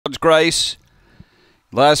Grace.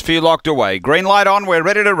 Last few locked away. Green light on. We're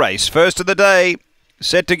ready to race. First of the day.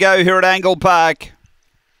 Set to go here at Angle Park.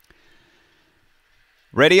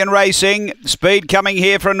 Ready and racing. Speed coming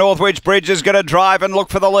here from Northwich Bridge is going to drive and look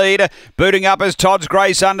for the lead. Booting up is Todd's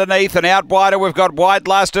Grace underneath, and out wider we've got White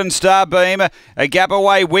Lust and Starbeam. A gap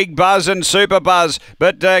away, Wig Buzz and Super Buzz.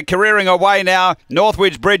 But careering away now.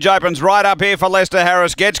 Northwich Bridge opens right up here for Lester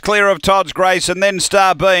Harris. Gets clear of Todd's Grace and then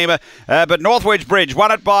Starbeam. But Northwich Bridge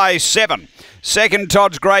won it by 7. Second,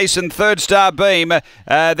 Todd's Grace, and third, Starbeam.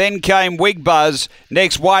 Then came Wig Buzz.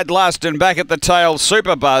 Next, White Lust, and back at the tail,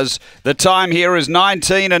 Super Buzz. The time here is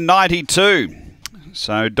 19 and 92.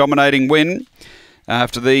 So, dominating win.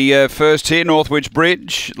 After the first here, Northwich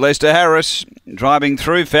Bridge. Lester Harris driving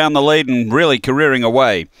through, found the lead and really careering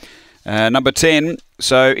away. Number 10.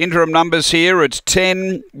 So, interim numbers here, it's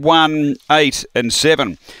 10, 1, 8 and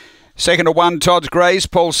 7. Second to 1, Todd's Grace,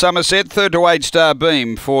 Paul Somerset. Third to 8,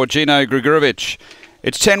 Starbeam for Gino Grigorovich.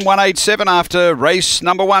 It's 10-1-8-7 after race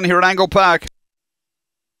number 1 here at Angle Park.